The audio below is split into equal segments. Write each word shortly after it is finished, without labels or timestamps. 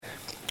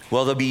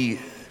Well, there'll be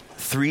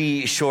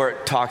 3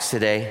 short talks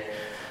today.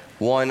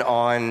 One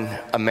on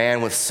a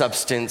man with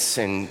substance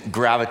and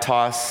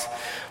gravitas,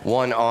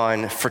 one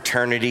on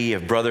fraternity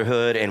of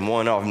brotherhood, and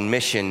one on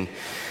mission.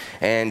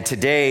 And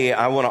today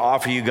I want to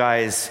offer you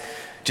guys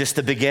just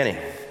the beginning,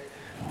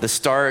 the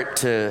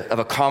start of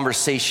a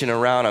conversation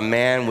around a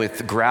man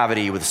with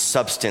gravity, with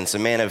substance, a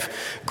man of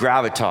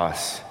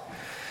gravitas.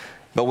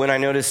 But when I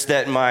noticed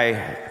that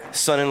my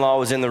son-in-law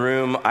was in the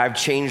room, I've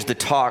changed the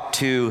talk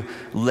to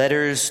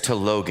Letters to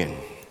Logan.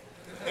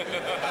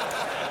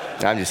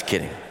 I'm just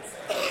kidding.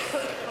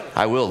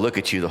 I will look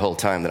at you the whole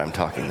time that I'm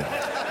talking, though.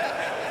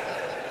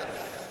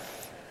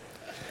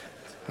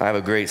 I have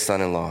a great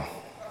son-in-law.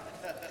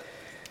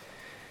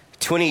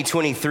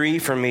 2023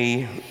 for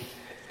me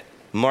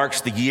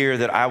marks the year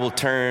that I will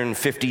turn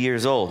 50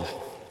 years old.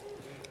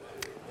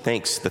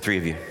 Thanks, the 3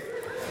 of you.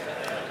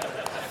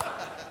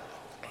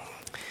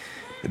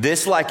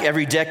 This, like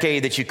every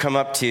decade that you come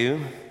up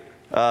to,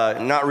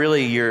 not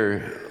really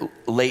your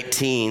late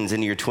teens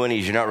and your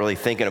 20s, you're not really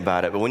thinking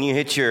about it. But when you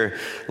hit your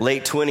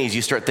late 20s,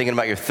 you start thinking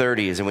about your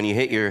 30s. And when you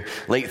hit your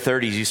late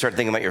 30s, you start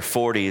thinking about your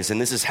 40s. And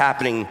this is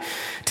happening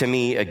to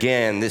me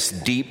again, this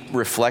deep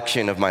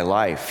reflection of my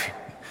life.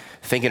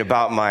 Thinking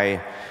about my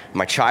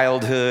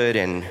childhood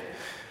and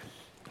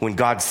when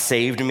God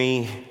saved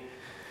me,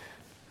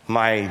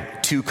 my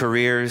 2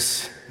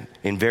 careers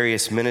in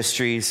various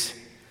ministries,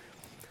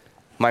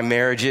 my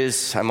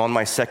marriages. I'm on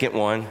my 2nd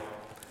one.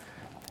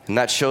 And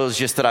that shows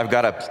just that I've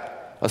got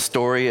a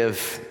story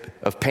of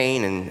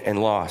pain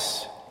and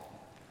loss.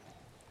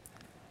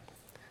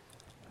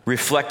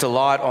 Reflect a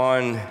lot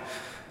on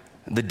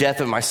the death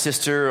of my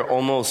sister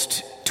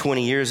almost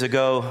 20 years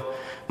ago.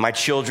 My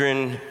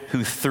children,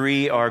 who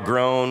 3 are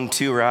grown,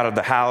 2 are out of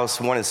the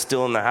house, 1 is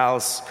still in the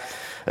house.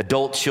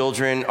 Adult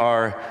children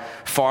are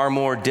far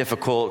more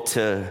difficult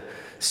to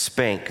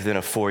spank than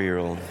a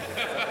 4-year-old.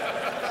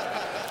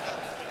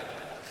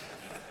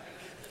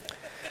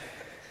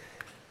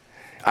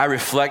 I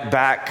reflect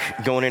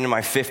back going into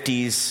my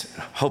 50s,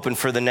 hoping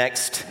for the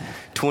next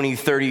 20,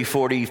 30,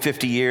 40,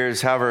 50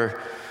 years,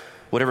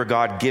 whatever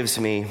God gives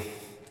me.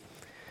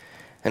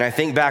 And I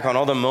think back on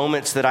all the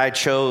moments that I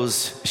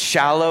chose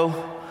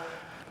shallow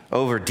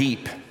over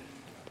deep.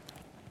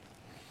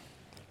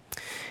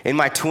 In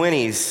my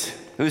 20s,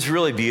 it was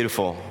really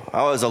beautiful.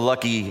 I was a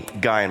lucky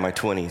guy in my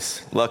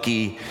 20s.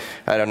 Lucky,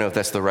 I don't know if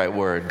that's the right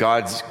word.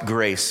 God's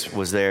grace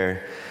was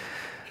there.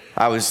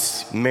 I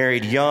was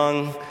married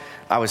young.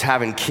 I was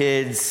having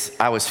kids.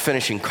 I was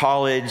finishing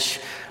college.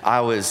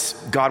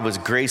 God was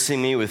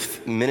gracing me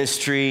with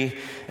ministry,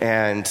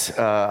 and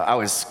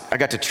I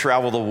got to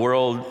travel the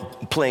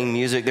world playing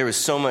music. There was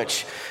so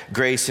much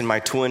grace in my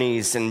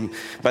 20s, and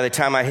by the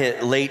time I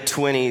hit late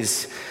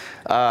 20s,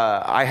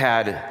 I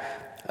had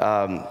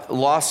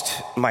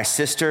lost my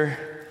sister.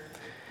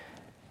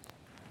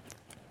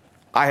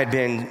 I had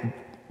been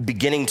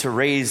beginning to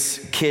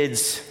raise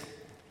kids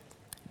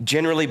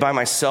generally by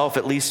myself,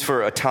 at least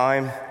for a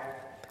time.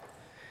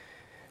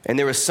 And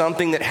there was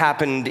something that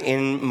happened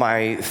in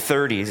my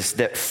 30s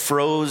that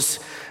froze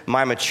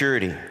my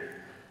maturity.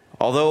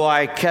 Although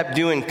I kept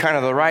doing kind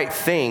of the right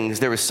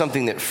things, there was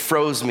something that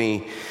froze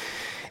me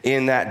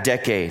in that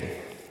decade.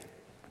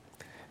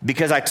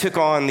 Because I took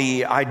on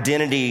the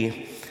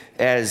identity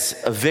as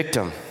a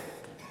victim,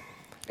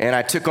 and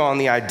I took on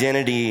the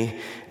identity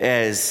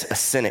as a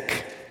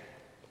cynic.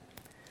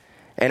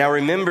 And I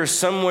remember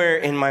somewhere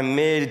in my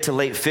mid to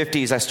late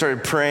 50s, I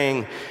started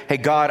praying, hey,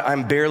 God,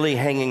 I'm barely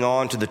hanging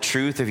on to the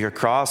truth of your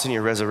cross and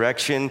your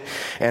resurrection,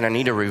 and I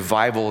need a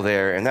revival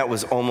there. And that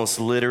was almost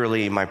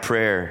literally my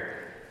prayer.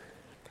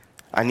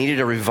 I needed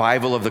a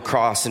revival of the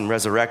cross and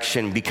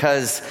resurrection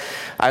because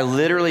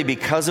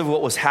of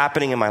what was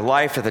happening in my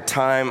life at the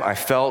time, I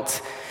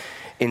felt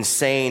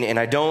insane. And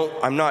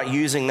I'm not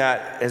using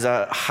that as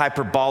a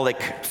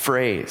hyperbolic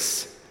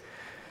phrase.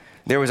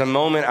 There was a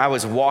moment I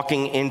was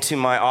walking into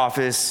my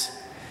office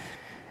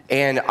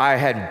and I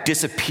had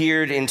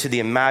disappeared into the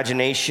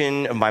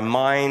imagination of my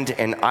mind,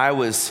 and I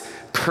was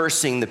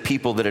cursing the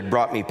people that had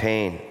brought me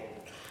pain.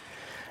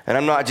 And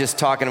I'm not just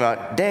talking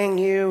about, dang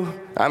you,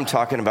 I'm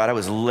talking about I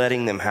was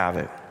letting them have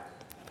it.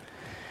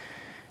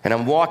 And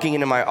I'm walking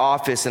into my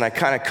office and I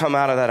kind of come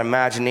out of that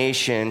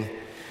imagination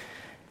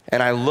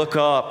and I look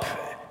up,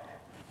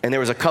 and there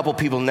was a couple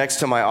people next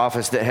to my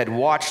office that had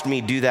watched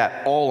me do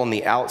that all on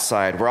the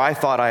outside. Where I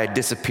thought I had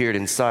disappeared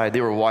inside,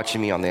 they were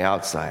watching me on the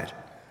outside.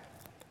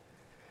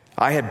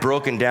 I had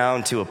broken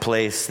down to a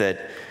place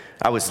that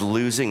I was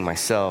losing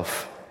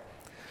myself.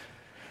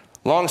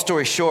 Long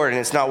story short, and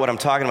it's not what I'm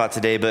talking about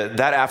today, but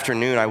that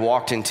afternoon I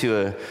walked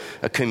into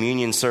a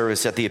communion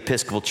service at the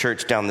Episcopal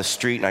Church down the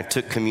street, and I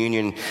took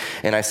communion,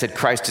 and I said,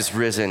 Christ is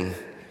risen.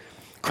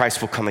 Christ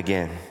will come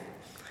again.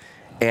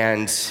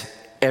 And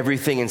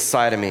everything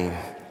inside of me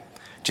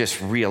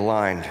just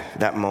realigned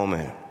that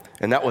moment.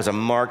 And that was a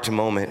marked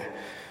moment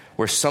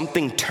where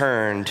something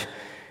turned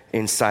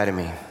inside of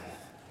me.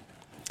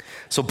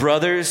 So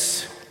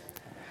brothers,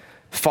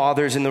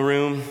 fathers in the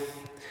room,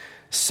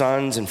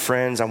 sons and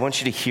friends, I want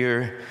you to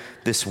hear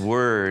this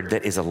word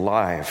that is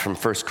alive from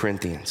 1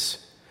 Corinthians.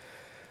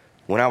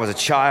 When I was a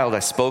child, I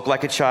spoke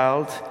like a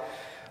child.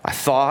 I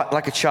thought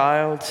like a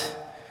child.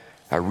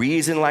 I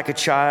reasoned like a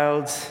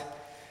child.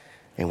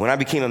 And when I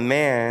became a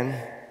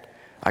man,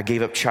 I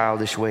gave up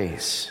childish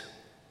ways.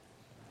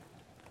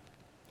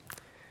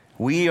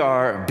 We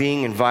are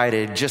being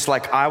invited, just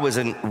like I was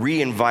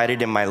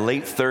re-invited in my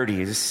late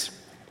 30s,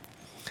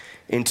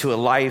 into a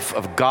life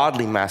of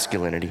godly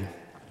masculinity,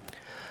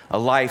 a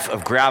life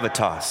of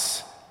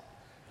gravitas,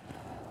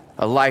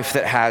 a life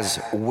that has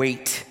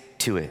weight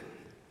to it.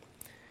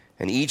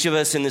 And each of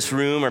us in this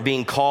room are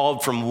being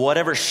called from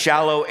whatever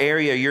shallow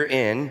area you're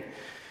in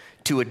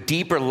to a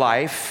deeper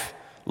life,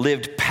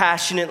 lived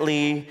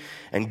passionately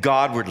and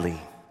Godwardly,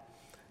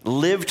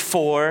 lived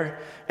for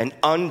and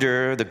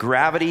under the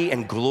gravity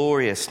and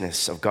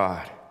gloriousness of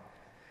God,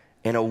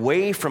 and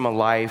away from a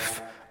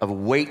life of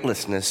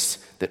weightlessness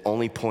that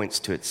only points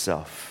to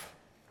itself.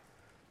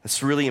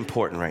 That's really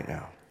important right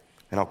now,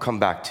 and I'll come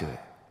back to it.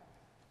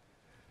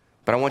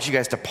 But I want you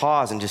guys to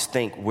pause and just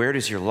think, where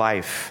does your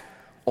life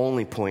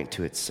only point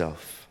to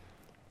itself?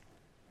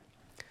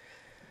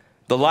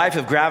 The life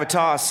of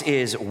gravitas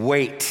is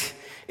weight.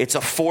 It's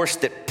a force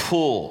that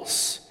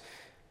pulls.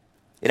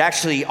 It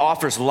actually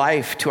offers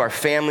life to our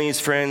families,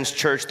 friends,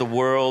 church, the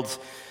world.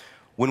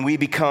 When we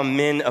become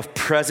men of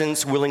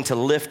presence, willing to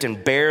lift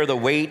and bear the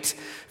weight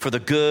for the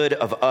good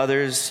of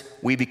others,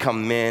 we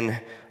become men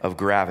of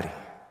gravity.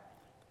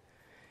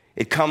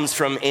 It comes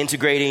from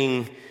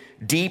integrating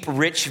deep,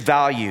 rich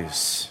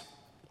values,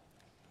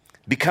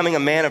 becoming a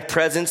man of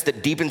presence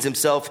that deepens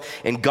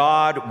himself in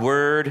God,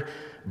 word,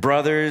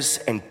 brothers,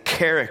 and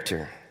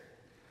character.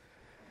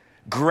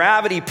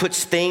 Gravity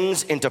puts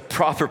things into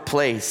proper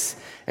place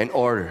and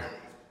order.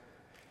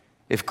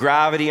 If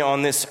gravity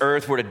on this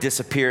earth were to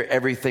disappear,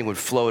 everything would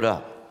float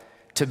up.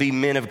 To be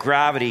men of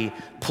gravity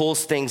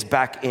pulls things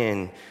back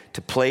in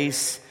to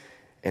place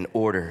and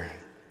order.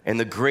 And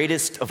the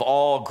greatest of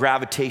all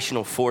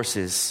gravitational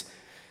forces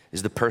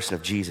is the person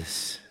of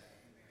Jesus.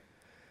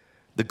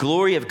 The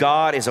glory of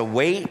God is a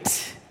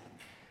weight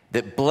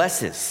that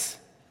blesses,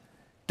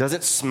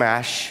 doesn't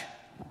smash,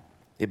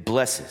 it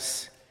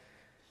blesses.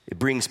 It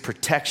brings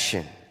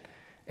protection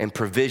and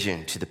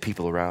provision to the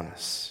people around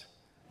us.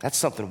 That's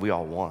something we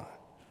all want.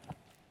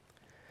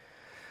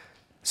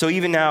 So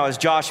even now, as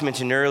Josh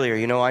mentioned earlier,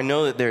 I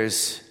know that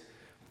there's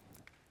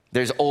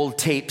old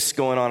tapes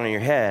going on in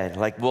your head.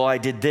 Like, well, I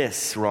did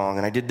this wrong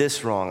and I did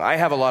this wrong. I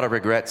have a lot of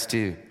regrets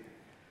too.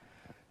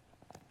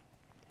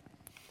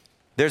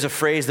 There's a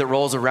phrase that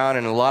rolls around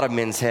in a lot of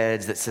men's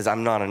heads that says,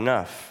 I'm not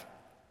enough.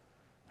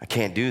 I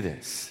can't do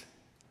this.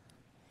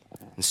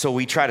 And so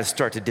we try to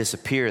start to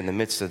disappear in the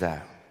midst of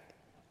that.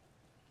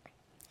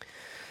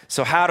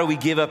 So how do we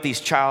give up these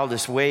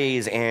childish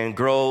ways and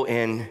grow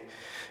in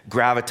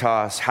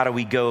gravitas? How do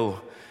we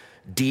go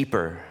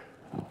deeper?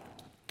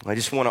 I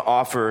just want to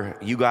offer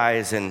you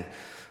guys and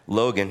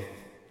Logan.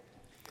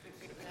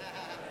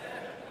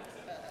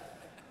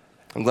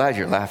 I'm glad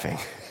you're laughing.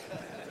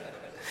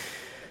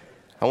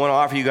 I want to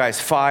offer you guys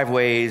 5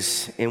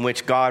 ways in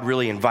which God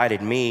really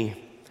invited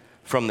me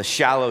from the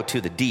shallow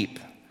to the deep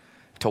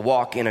to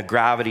walk in a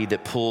gravity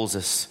that pulls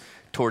us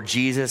toward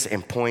Jesus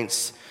and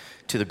points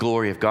to the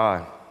glory of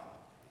God.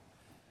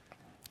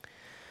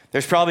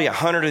 There's probably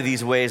 100 of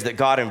these ways that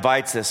God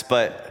invites us,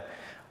 but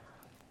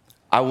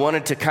I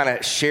wanted to kind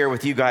of share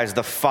with you guys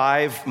the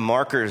 5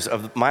 markers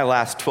of my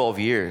last 12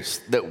 years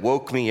that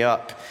woke me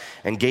up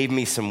and gave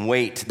me some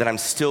weight that I'm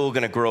still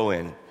going to grow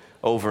in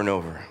over and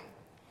over.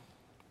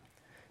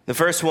 The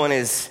first one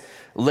is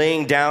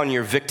laying down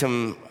your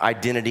victim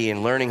identity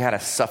and learning how to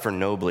suffer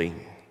nobly.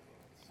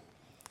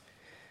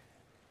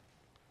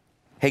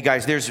 Hey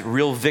guys, there's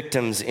real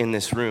victims in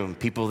this room,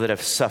 people that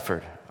have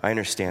suffered. I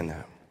understand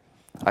that.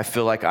 I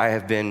feel like I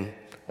have been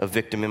a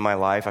victim in my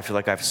life. I feel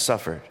like I've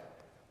suffered.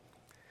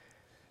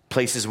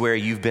 Places where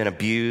you've been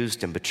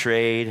abused and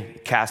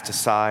betrayed, cast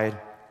aside.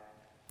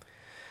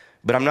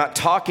 But I'm not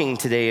talking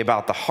today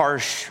about the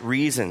harsh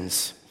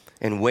reasons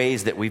and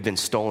ways that we've been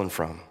stolen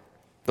from.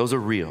 Those are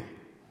real.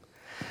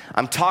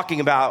 I'm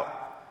talking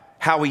about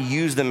how we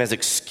use them as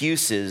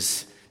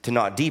excuses to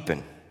not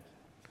deepen.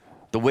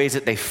 The ways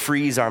that they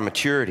freeze our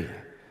maturity.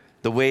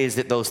 The ways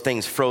that those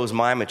things froze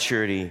my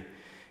maturity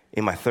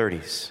in my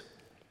 30s.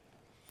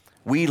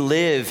 We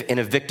live in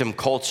a victim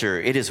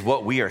culture. It is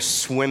what we are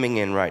swimming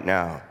in right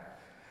now,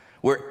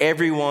 where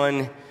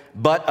everyone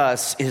but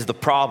us is the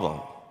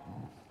problem.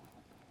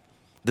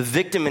 The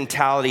victim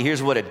mentality,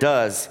 here's what it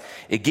does.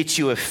 It gets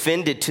you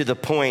offended to the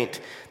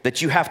point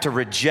that you have to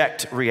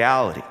reject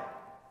reality.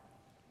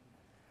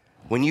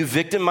 When you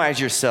victimize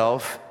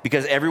yourself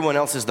because everyone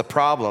else is the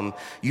problem,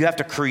 you have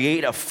to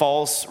create a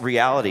false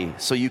reality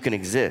so you can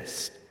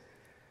exist.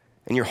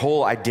 And your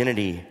whole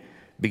identity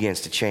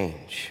begins to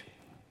change.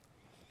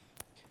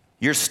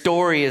 Your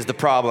story is the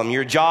problem.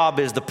 Your job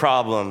is the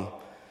problem.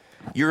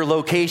 Your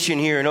location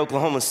here in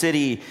Oklahoma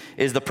City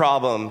is the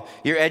problem.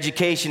 Your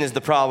education is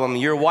the problem.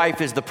 Your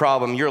wife is the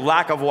problem. Your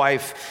lack of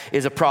wife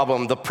is a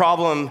problem. The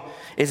problem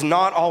is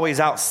not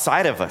always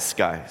outside of us,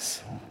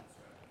 guys.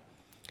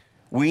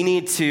 We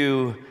need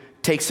to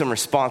take some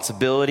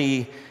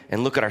responsibility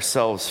and look at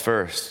ourselves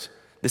first.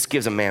 This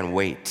gives a man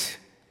weight.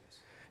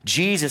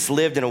 Jesus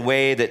lived in a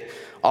way that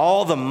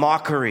all the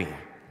mockery,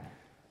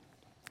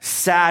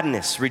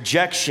 sadness,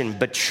 rejection,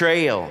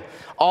 betrayal,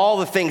 all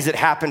the things that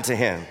happened to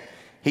him,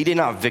 he did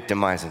not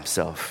victimize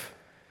himself.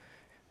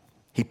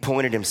 He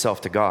pointed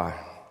himself to God.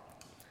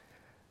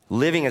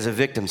 Living as a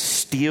victim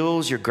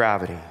steals your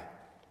gravity.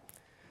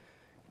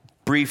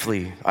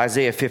 Briefly,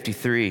 Isaiah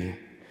 53,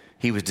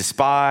 he was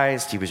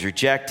despised, he was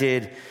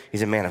rejected,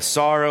 he's a man of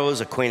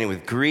sorrows, acquainted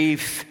with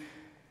grief.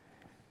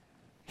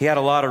 He had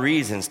a lot of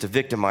reasons to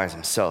victimize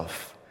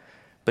himself,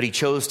 but he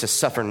chose to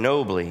suffer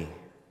nobly.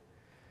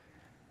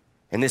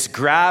 And this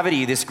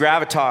gravity, this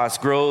gravitas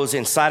grows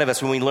inside of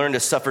us when we learn to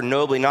suffer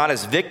nobly, not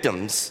as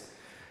victims,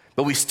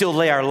 but we still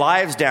lay our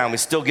lives down. We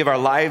still give our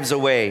lives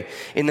away.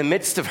 In the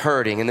midst of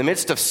hurting, in the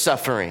midst of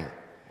suffering,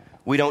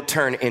 we don't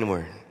turn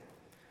inward.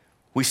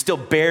 We still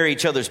bear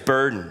each other's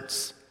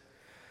burdens.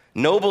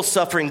 Noble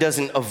suffering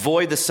doesn't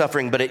avoid the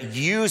suffering, but it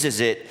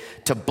uses it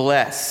to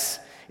bless.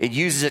 It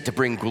uses it to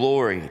bring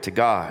glory to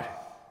God.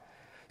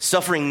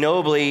 Suffering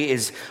nobly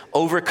is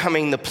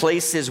overcoming the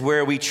places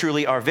where we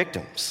truly are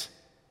victims.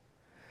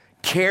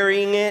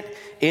 Carrying it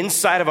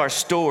inside of our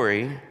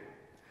story,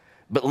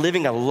 but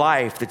living a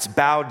life that's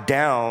bowed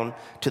down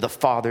to the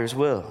Father's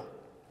will.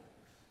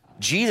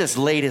 Jesus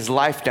laid his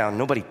life down.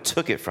 Nobody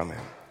took it from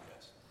him.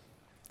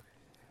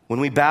 When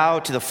we bow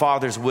to the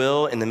Father's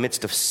will in the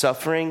midst of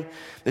suffering,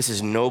 this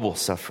is noble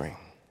suffering.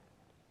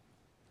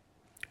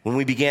 When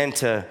we begin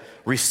to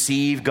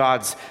receive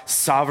God's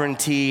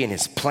sovereignty and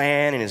his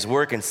plan and his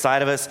work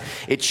inside of us,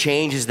 it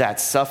changes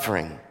that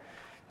suffering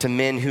to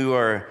men who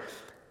are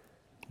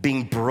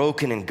being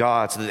broken in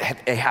God so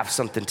that they have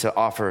something to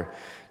offer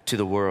to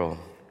the world.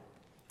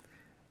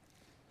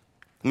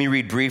 Let me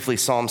read briefly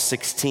Psalm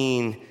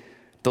 16.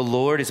 The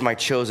Lord is my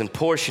chosen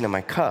portion and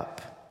my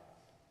cup.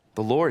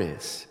 The Lord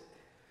is.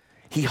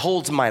 He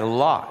holds my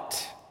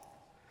lot.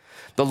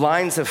 The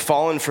lines have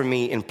fallen for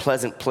me in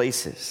pleasant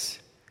places.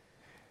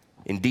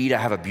 Indeed, I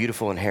have a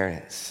beautiful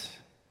inheritance.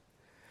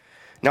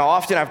 Now,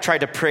 often I've tried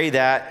to pray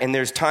that, and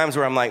there's times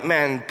where I'm like,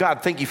 man,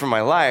 God, thank you for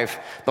my life.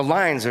 The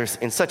lines are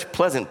in such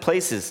pleasant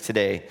places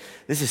today.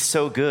 This is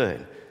so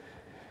good.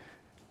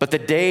 But the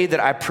day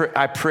that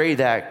I pray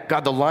that,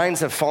 God, the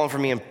lines have fallen for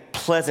me in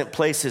pleasant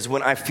places,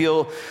 when I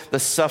feel the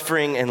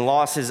suffering and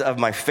losses of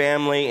my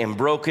family and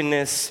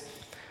brokenness,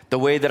 the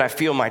way that I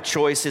feel my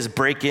choices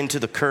break into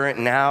the current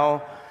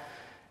now,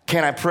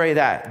 can I pray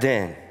that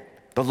then?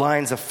 The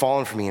lines have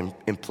fallen for me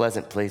in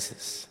pleasant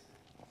places.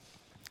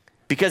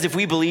 Because if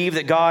we believe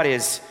that God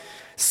is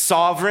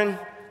sovereign,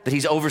 that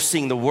he's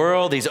overseeing the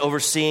world, he's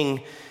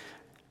overseeing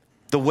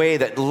the way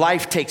that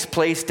life takes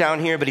place down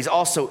here, but he's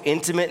also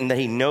intimate and that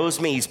he knows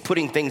me, he's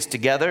putting things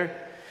together.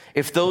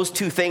 If those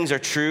two things are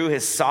true,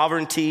 his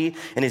sovereignty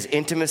and his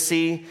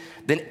intimacy,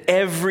 then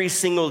every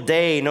single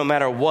day, no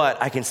matter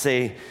what, I can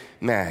say,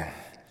 man,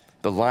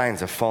 the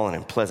lines have fallen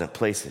in pleasant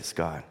places,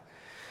 God.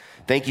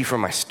 Thank you for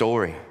my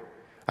story.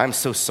 I'm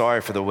so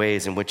sorry for the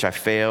ways in which I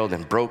failed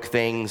and broke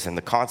things and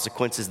the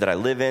consequences that I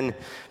live in.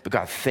 But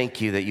God, thank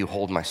you that you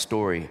hold my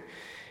story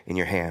in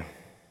your hand.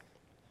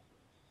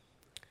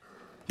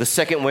 The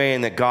second way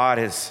in that God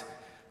has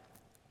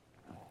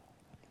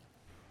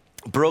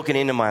broken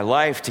into my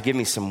life to give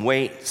me some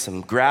weight,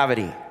 some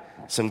gravity,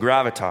 some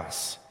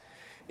gravitas,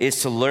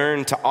 is to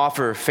learn to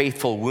offer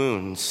faithful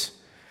wounds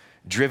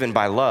driven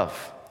by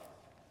love.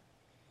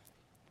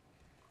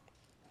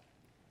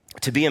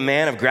 To be a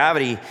man of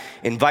gravity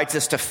invites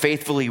us to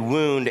faithfully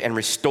wound and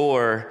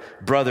restore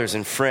brothers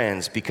and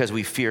friends because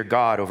we fear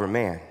God over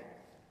man.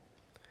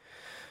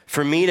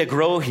 For me to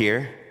grow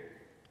here,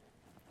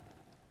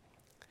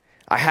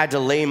 I had to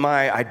lay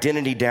my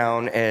identity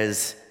down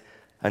as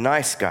a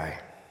nice guy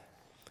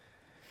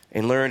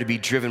and learn to be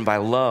driven by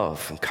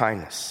love and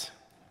kindness.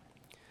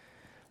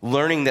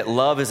 Learning that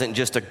love isn't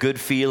just a good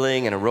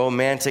feeling and a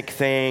romantic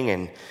thing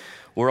and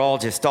we're all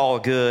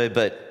good,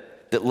 but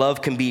that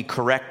love can be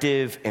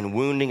corrective and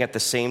wounding at the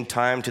same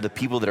time to the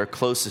people that are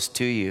closest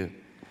to you.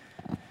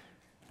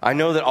 I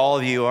know that all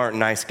of you aren't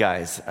nice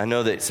guys. I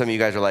know that some of you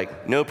guys are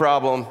like, no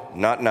problem,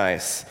 not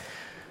nice.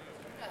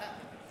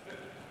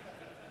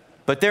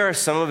 But there are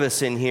some of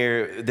us in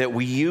here that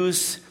we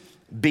use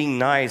being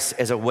nice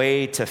as a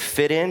way to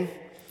fit in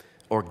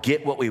or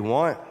get what we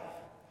want.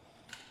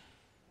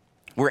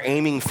 We're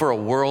aiming for a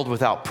world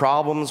without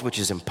problems, which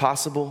is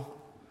impossible.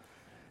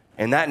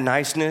 And that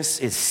niceness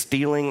is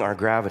stealing our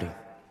gravity.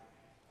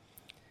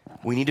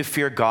 We need to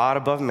fear God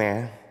above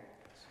man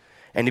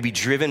and to be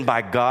driven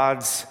by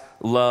God's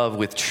love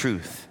with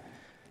truth,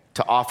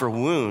 to offer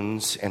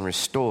wounds and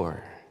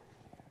restore.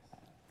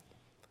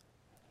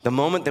 The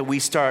moment that we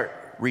start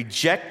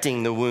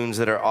rejecting the wounds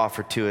that are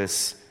offered to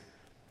us,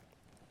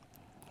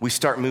 we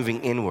start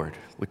moving inward,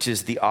 which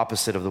is the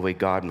opposite of the way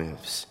God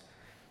moves.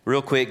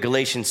 Real quick,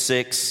 Galatians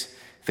 6,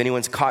 if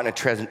anyone's caught in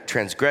a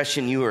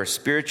transgression, you are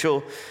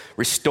spiritual,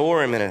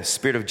 restore him in a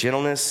spirit of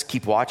gentleness,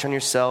 keep watch on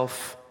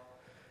yourself,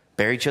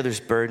 bear each other's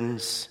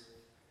burdens.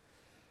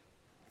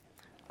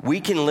 we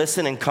can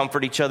listen and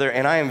comfort each other,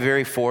 and I am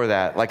very for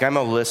that. Like, I'm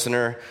a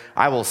listener.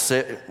 I will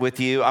sit with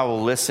you. I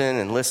will listen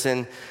and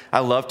listen. I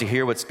love to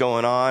hear what's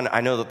going on.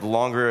 I know that the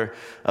longer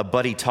a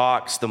buddy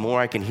talks, the more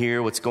I can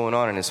hear what's going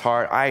on in his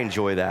heart. I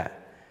enjoy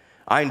that.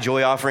 I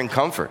enjoy offering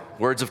comfort,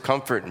 words of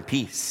comfort and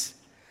peace.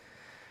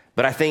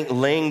 But I think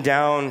laying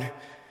down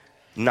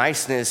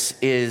niceness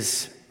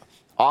is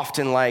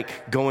often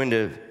like going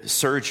to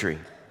surgery.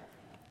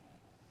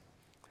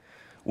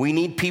 We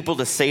need people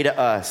to say to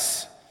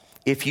us,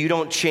 if you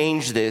don't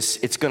change this,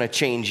 it's going to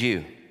change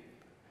you,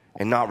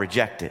 and not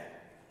reject it.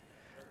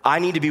 I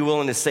need to be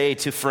willing to say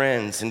to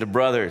friends and to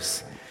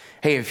brothers,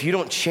 hey, if you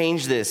don't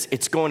change this,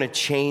 it's going to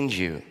change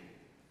you.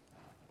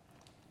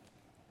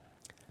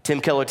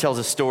 Tim Keller tells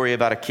a story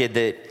about a kid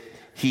that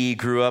he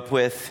grew up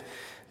with,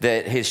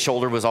 that his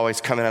shoulder was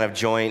always coming out of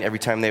joint every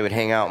time they would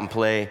hang out and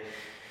play.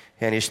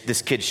 And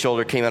this kid's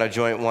shoulder came out of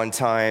joint one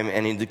time,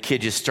 and the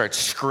kid just starts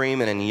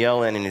screaming and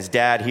yelling, and his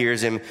dad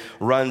hears him,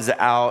 runs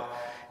out,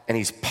 and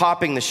he's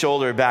popping the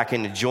shoulder back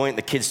into joint.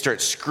 The kid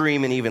starts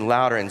screaming even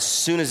louder, and as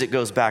soon as it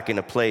goes back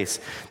into place,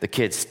 the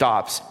kid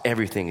stops.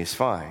 Everything is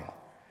fine.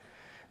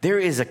 There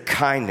is a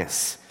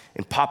kindness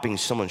in popping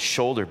someone's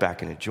shoulder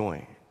back into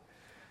joint.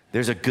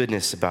 There's a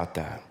goodness about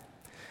that.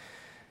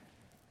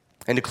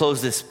 And to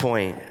close this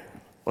point,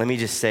 let me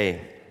just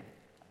say,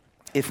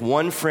 if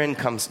one friend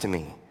comes to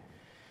me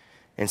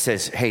and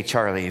says, hey,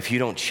 Charlie, if you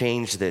don't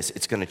change this,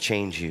 it's going to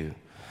change you,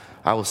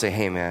 I will say,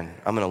 hey, man,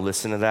 I'm going to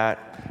listen to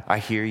that. I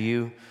hear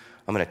you.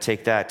 I'm going to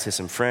take that to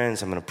some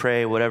friends. I'm going to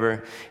pray,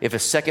 whatever. If a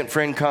second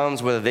friend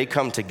comes, whether they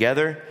come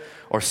together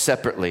or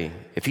separately,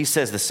 if he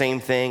says the same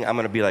thing, I'm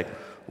going to be like,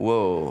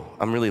 whoa,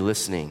 I'm really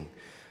listening.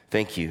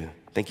 Thank you.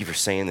 Thank you for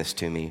saying this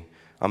to me.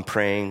 I'm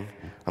praying.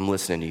 I'm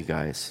listening to you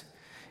guys.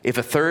 If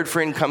a third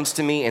friend comes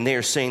to me and they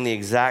are saying the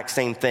exact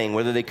same thing,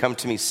 whether they come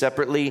to me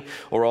separately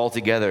or all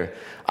together,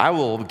 I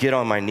will get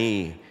on my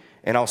knee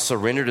and I'll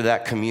surrender to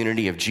that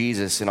community of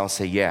Jesus, and I'll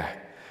say, yeah,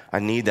 I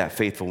need that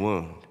faithful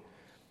wound.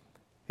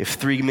 If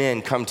 3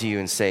 men come to you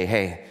and say,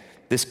 hey,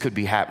 this could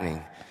be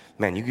happening,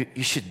 man,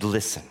 you should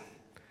listen.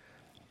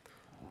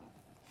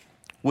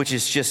 Which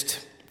is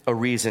just a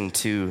reason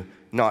to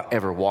not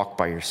ever walk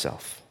by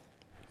yourself.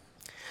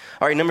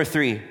 All right, number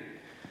 3,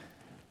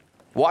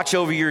 watch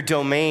over your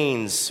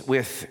domains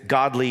with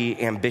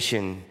godly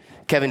ambition.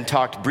 Kevin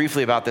talked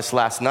briefly about this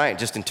last night,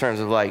 just in terms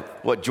of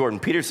like what Jordan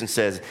Peterson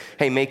says.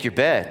 Hey, make your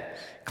bed,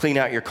 clean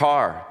out your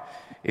car.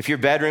 If your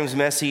bedroom's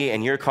messy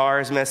and your car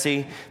is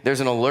messy,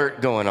 there's an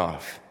alert going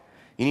off.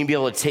 You need to be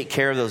able to take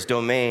care of those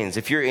domains.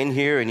 If you're in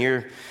here and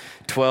you're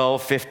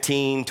 12,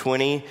 15,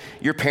 20,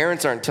 your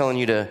parents aren't telling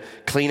you to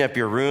clean up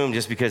your room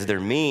just because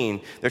they're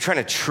mean. They're trying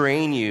to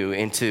train you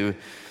into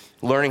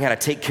learning how to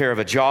take care of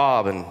a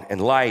job and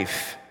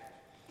life.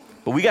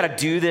 But we got to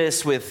do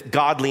this with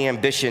godly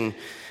ambition.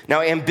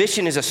 Now,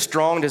 ambition is a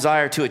strong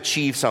desire to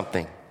achieve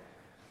something.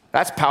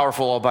 That's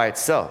powerful all by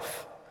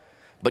itself.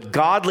 But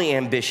godly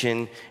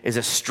ambition is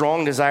a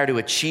strong desire to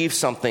achieve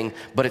something,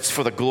 but it's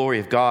for the glory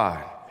of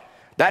God.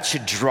 That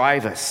should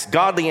drive us.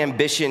 Godly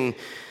ambition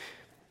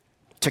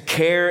to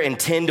care and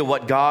tend to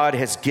what God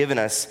has given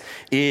us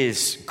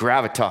is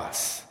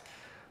gravitas.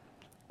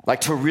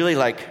 Like to really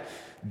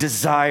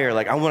desire,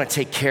 I want to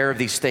take care of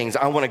these things.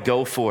 I want to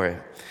go for it.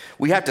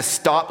 We have to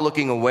stop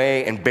looking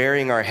away and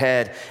burying our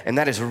head, and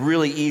that is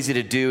really easy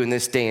to do in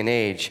this day and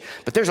age.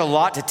 But there's a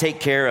lot to take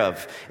care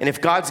of. And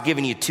if God's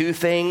given you 2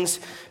 things,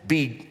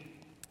 be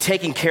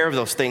taking care of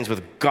those things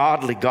with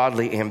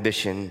godly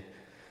ambition.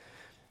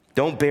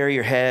 Don't bury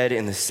your head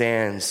in the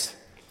sands.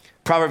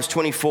 Proverbs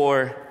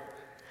 24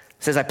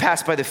 says, I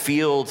passed by the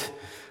field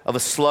of a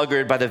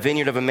sluggard, by the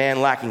vineyard of a man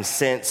lacking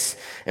sense,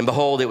 and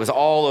behold, it was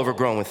all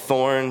overgrown with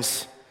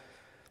thorns.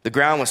 The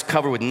ground was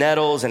covered with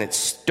nettles, and its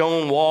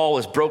stone wall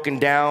was broken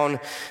down.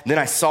 Then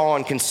I saw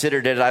and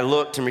considered it. I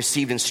looked and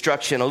received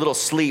instruction, a little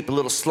sleep, a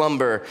little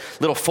slumber,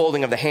 a little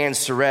folding of the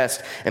hands to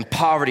rest, and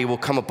poverty will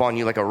come upon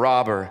you like a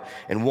robber,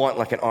 and want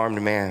like an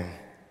armed man.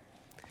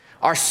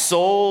 Our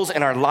souls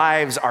and our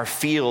lives are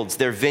fields.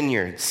 They're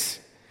vineyards.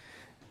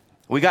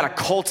 We got to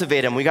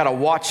cultivate them. We got to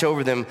watch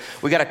over them.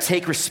 We got to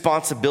take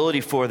responsibility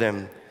for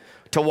them.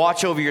 To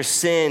watch over your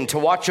sin, to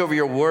watch over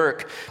your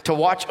work, to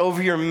watch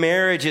over your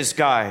marriages,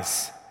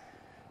 guys.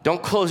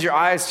 Don't close your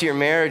eyes to your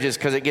marriages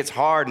because it gets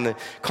hard and the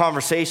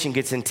conversation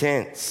gets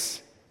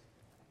intense.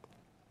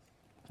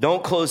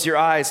 Don't close your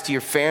eyes to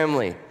your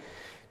family,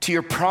 to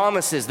your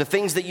promises, the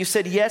things that you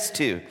said yes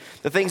to,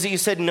 the things that you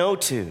said no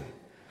to.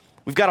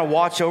 We've got to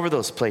watch over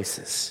those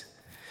places.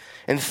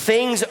 And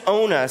things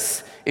own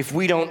us if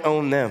we don't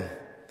own them.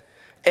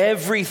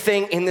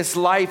 Everything in this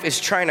life is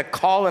trying to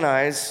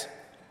colonize.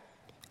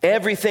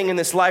 Everything in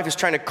this life is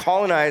trying to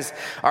colonize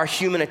our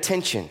human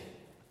attention.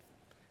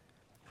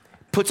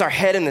 Puts our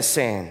head in the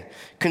sand.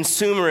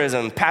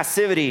 Consumerism,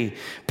 passivity,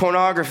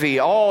 pornography,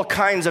 all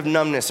kinds of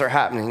numbness are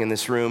happening in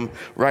this room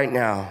right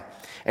now.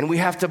 And we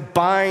have to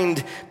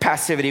bind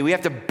passivity. We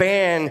have to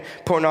ban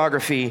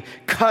pornography.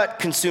 Cut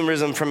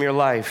consumerism from your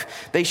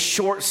life. They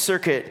short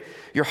circuit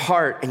your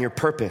heart and your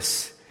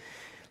purpose.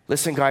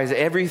 Listen, guys,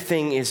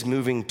 everything is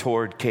moving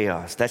toward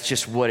chaos. That's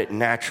just what it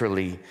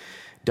naturally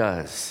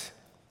does.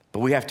 But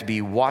we have to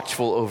be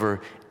watchful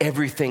over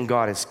everything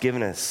God has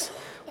given us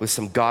with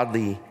some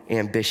godly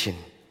ambition.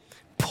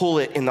 Pull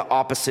it in the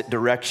opposite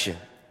direction.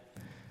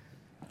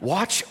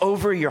 Watch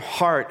over your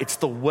heart. It's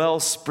the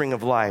wellspring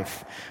of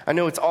life. I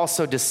know it's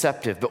also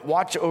deceptive, but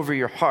watch over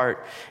your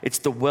heart. It's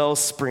the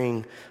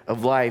wellspring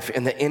of life,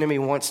 and the enemy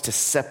wants to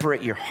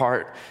separate your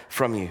heart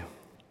from you.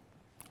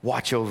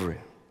 Watch over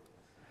it.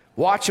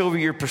 Watch over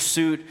your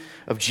pursuit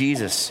of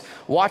Jesus.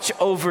 Watch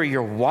over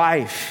your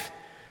wife.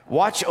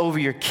 Watch over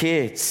your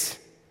kids.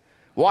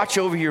 Watch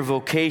over your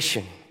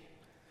vocation.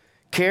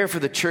 Care for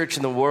the church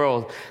and the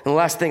world. And the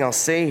last thing I'll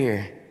say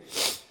here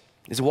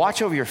is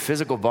watch over your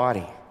physical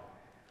body.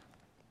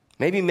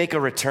 Maybe make a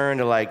return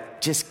to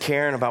just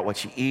caring about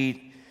what you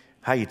eat,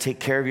 how you take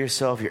care of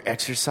yourself, your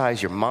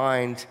exercise, your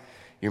mind,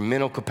 your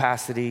mental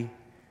capacity.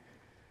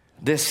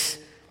 This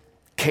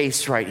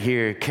case right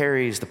here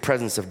carries the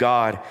presence of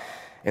God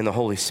and the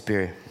Holy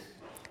Spirit.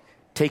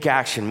 Take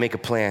action, make a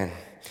plan.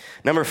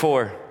 Number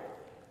 4,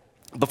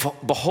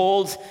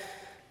 behold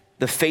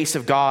the face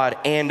of God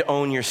and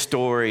own your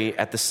story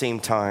at the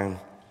same time.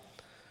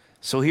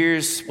 So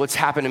here's what's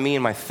happened to me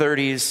in my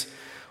 30s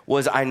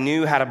was I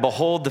knew how to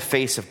behold the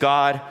face of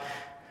God.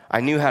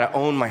 I knew how to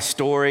own my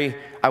story.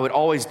 I would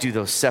always do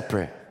those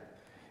separate.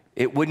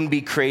 It wouldn't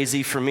be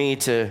crazy for me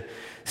to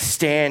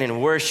stand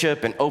and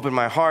worship and open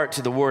my heart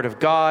to the Word of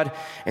God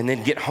and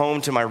then get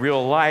home to my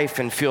real life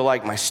and feel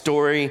like my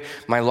story,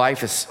 my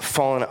life is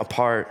falling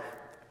apart.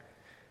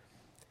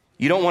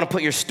 You don't want to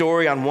put your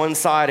story on one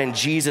side and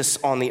Jesus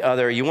on the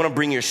other. You want to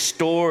bring your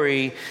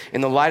story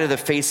in the light of the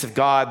face of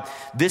God.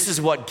 This is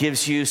what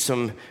gives you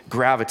some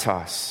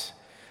gravitas.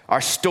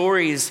 Our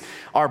stories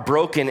are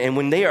broken, and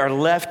when they are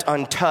left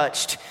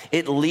untouched,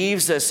 it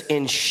leaves us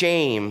in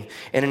shame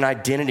and an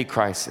identity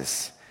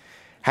crisis.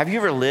 Have you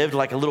ever lived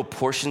like a little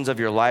portions of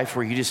your life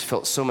where you just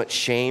felt so much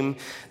shame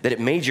that it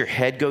made your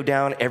head go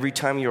down every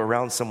time you were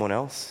around someone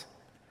else?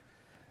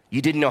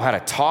 You didn't know how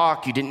to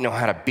talk. You didn't know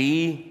how to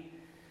be.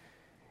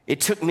 It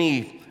took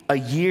me a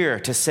year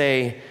to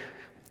say,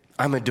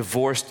 I'm a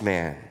divorced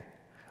man.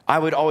 I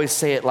would always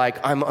say it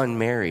like I'm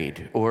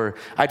unmarried, or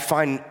I'd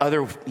find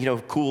other,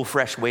 cool,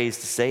 fresh ways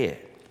to say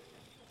it.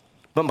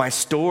 But my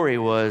story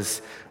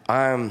was,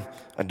 I'm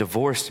a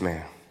divorced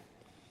man.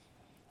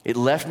 It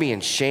left me in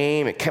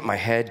shame. It kept my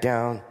head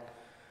down.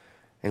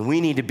 And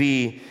we need to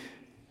be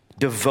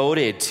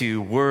devoted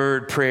to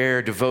word,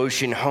 prayer,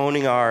 devotion,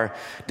 honing our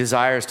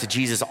desires to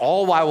Jesus,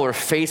 all while we're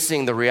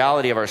facing the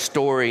reality of our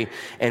story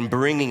and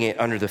bringing it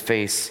under the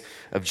face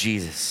of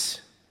Jesus.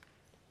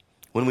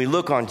 When we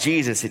look on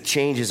Jesus, it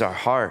changes our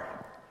heart.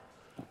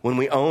 When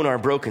we own our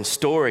broken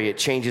story, it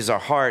changes our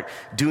heart.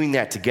 Doing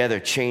that together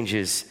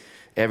changes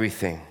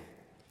everything.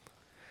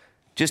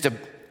 Just a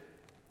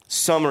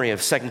summary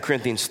of 2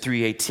 Corinthians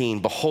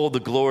 3:18. Behold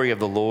the glory of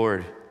the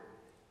Lord.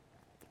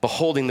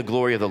 Beholding the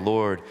glory of the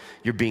Lord,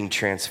 you're being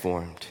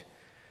transformed.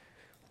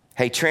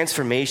 Hey,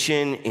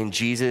 transformation in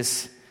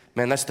Jesus,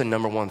 man, that's the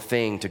number one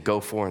thing to go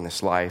for in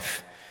this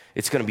life.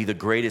 It's going to be the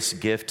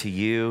greatest gift to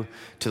you,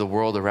 to the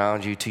world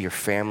around you, to your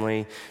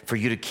family, for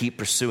you to keep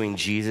pursuing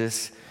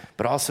Jesus,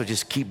 but also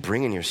just keep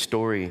bringing your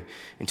story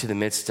into the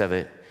midst of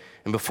it.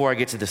 And before I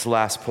get to this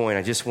last point,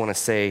 I just want to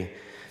say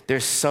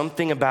there's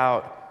something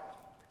about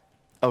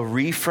a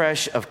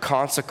refresh of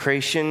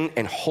consecration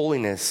and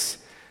holiness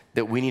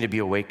that we need to be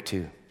awake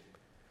to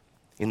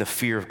in the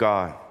fear of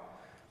God.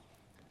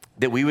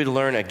 That we would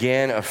learn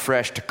again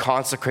afresh to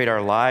consecrate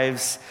our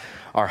lives,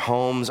 our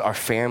homes, our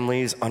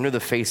families under the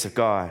face of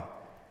God.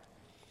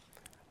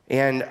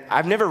 And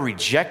I've never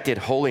rejected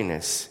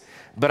holiness,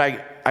 but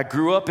I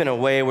grew up in a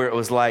way where it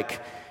was like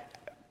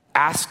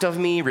asked of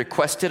me,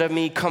 requested of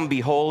me, come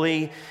be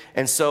holy.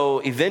 And so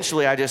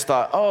eventually I just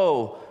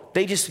thought,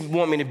 they just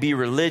want me to be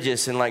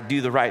religious and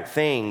do the right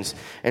things.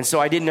 And so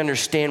I didn't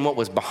understand what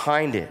was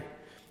behind it.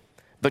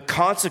 But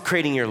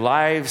consecrating your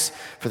lives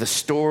for the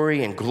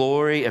story and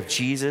glory of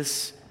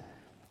Jesus,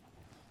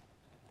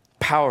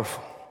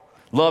 powerful.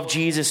 Love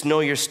Jesus,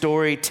 know your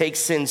story, take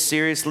sin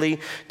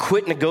seriously,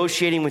 quit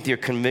negotiating with your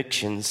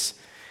convictions,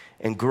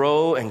 and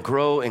grow and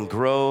grow and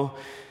grow.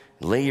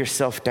 Lay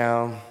yourself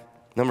down.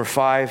 Number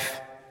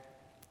 5,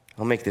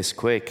 I'll make this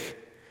quick.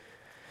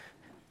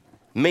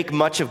 Make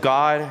much of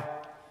God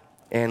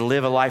and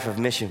live a life of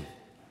mission.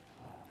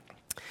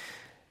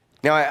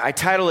 Now, I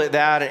title it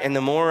that, and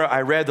the more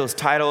I read those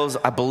titles,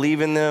 I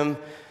believe in them.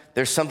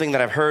 There's something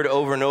that I've heard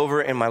over and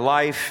over in my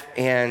life,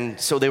 and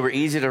so they were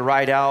easy to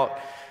write out.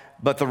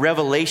 But the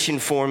revelation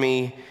for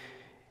me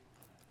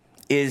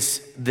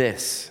is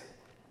this.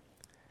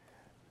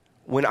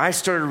 When I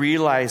started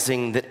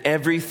realizing that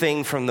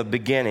everything from the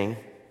beginning,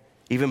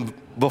 even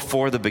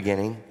before the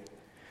beginning,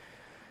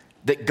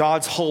 that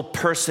God's whole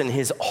person,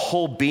 his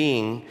whole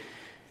being,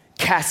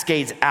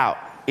 cascades out.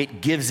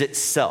 It gives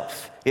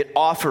itself. It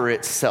offers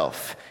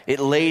itself. It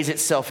lays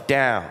itself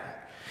down.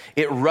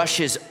 It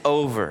rushes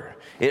over.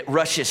 It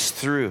rushes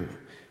through.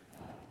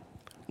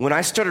 When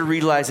I started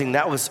realizing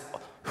that was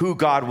who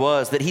God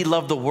was, that he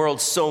loved the world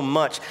so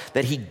much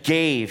that he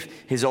gave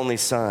his only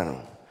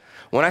son.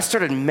 When I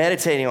started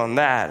meditating on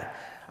that,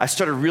 I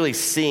started really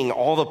seeing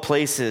all the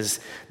places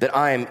that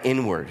I am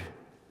inward.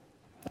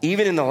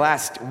 Even in the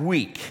last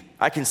week,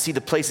 I can see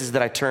the places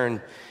that I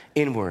turn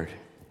inward.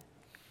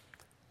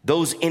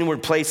 Those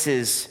inward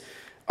places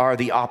are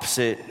the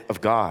opposite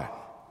of God.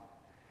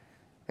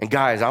 And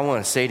guys, I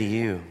want to say to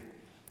you,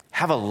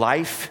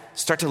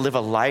 start to live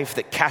a life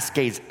that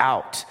cascades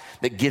out,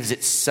 that gives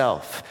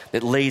itself,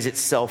 that lays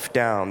itself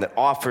down, that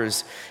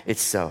offers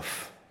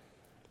itself.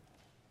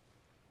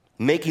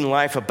 Making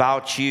life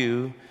about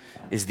you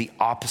is the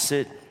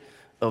opposite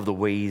of the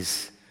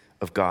ways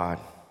of God.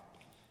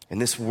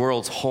 And this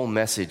world's whole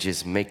message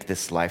is make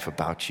this life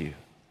about you.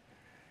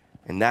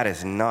 And that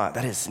is not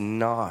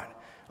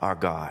our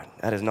God.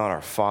 That is not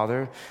our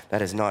Father.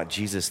 That is not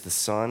Jesus the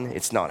Son.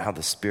 It's not how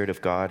the Spirit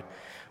of God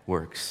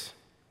works.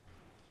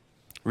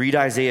 Read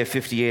Isaiah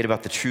 58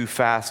 about the true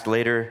fast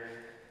later.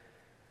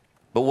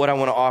 But what I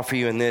want to offer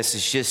you in this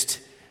is just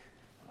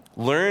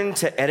learn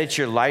to edit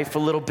your life a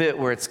little bit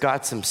where it's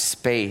got some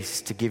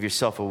space to give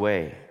yourself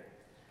away.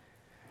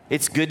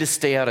 It's good to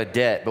stay out of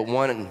debt, but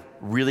one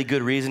really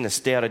good reason to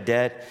stay out of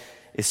debt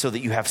is so that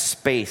you have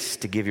space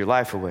to give your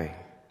life away.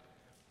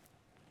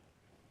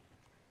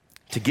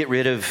 To get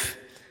rid of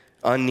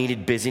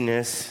unneeded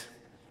busyness.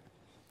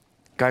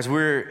 Guys,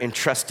 we're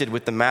entrusted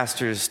with the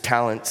Master's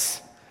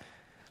talents,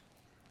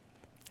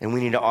 and we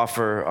need to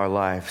offer our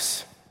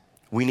lives.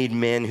 We need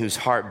men whose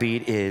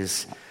heartbeat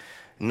is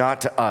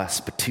not to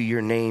us, but to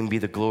your name be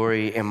the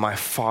glory, and my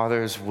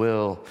Father's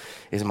will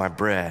is my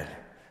bread.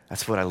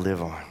 That's what I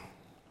live on.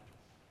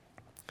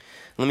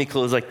 Let me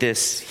close like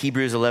this.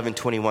 Hebrews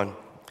 11:21.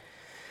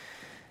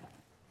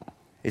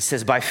 It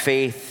says, by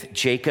faith,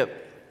 Jacob,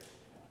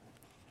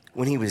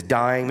 when he was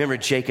dying, remember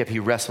Jacob, he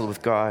wrestled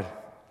with God.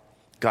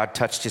 God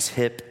touched his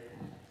hip.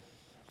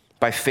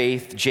 By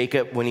faith,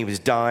 Jacob, when he was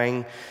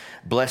dying,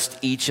 blessed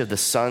each of the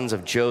sons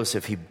of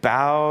Joseph. He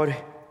bowed,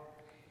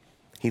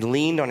 he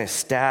leaned on his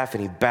staff,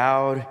 and he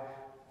bowed,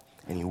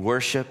 and he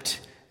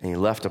worshiped, and he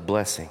left a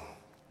blessing.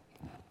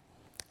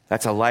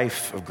 That's a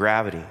life of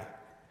gravity.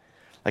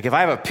 Like if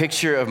I have a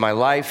picture of my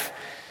life,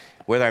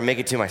 whether I make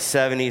it to my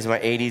 70s, my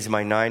 80s,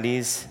 my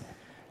 90s,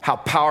 how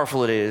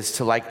powerful it is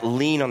to like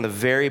lean on the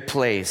very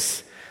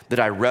place that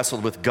I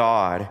wrestled with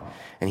God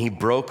and he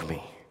broke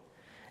me.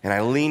 And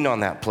I leaned on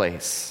that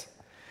place.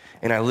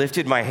 And I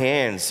lifted my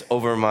hands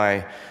over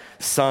my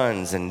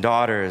sons and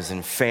daughters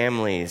and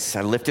families.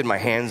 I lifted my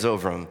hands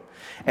over them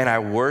and I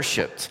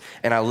worshiped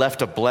and I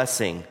left a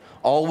blessing,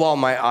 all while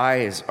my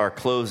eyes are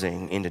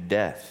closing into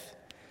death.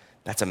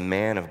 That's a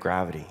man of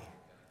gravity.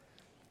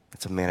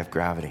 That's a man of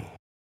gravity.